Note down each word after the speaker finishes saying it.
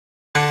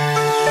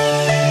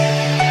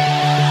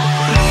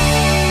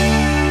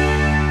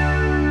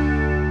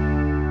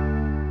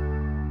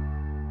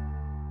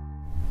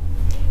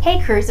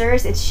Hey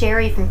cruisers, it's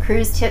Sherry from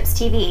Cruise Tips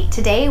TV.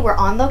 Today we're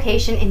on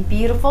location in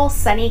beautiful,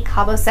 sunny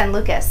Cabo San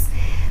Lucas.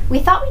 We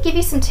thought we'd give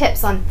you some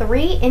tips on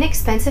 3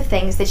 inexpensive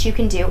things that you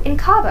can do in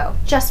Cabo,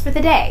 just for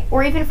the day,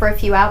 or even for a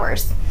few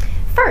hours.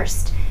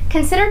 First,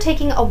 consider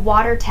taking a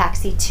water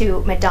taxi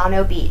to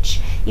Medano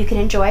Beach. You can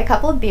enjoy a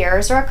couple of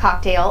beers or a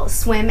cocktail,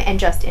 swim, and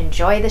just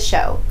enjoy the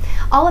show.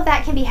 All of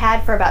that can be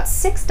had for about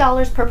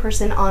 $6 per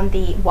person on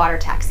the water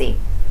taxi.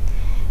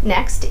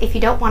 Next, if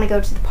you don't want to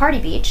go to the party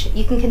beach,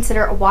 you can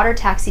consider a water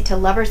taxi to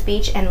Lovers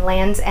Beach and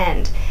Land's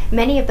End.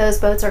 Many of those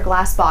boats are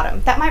glass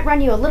bottom. That might run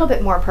you a little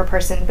bit more per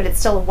person, but it's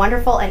still a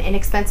wonderful and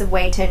inexpensive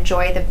way to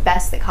enjoy the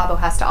best that Cabo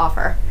has to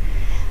offer.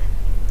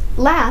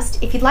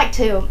 Last, if you'd like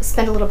to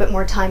spend a little bit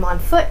more time on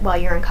foot while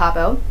you're in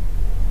Cabo,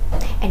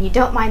 and you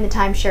don't mind the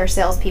timeshare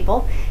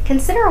salespeople,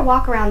 consider a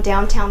walk around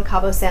downtown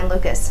Cabo San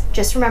Lucas.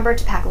 Just remember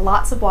to pack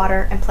lots of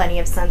water and plenty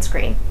of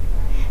sunscreen.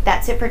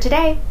 That's it for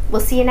today.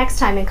 We'll see you next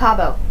time in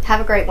Cabo.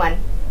 Have a great one.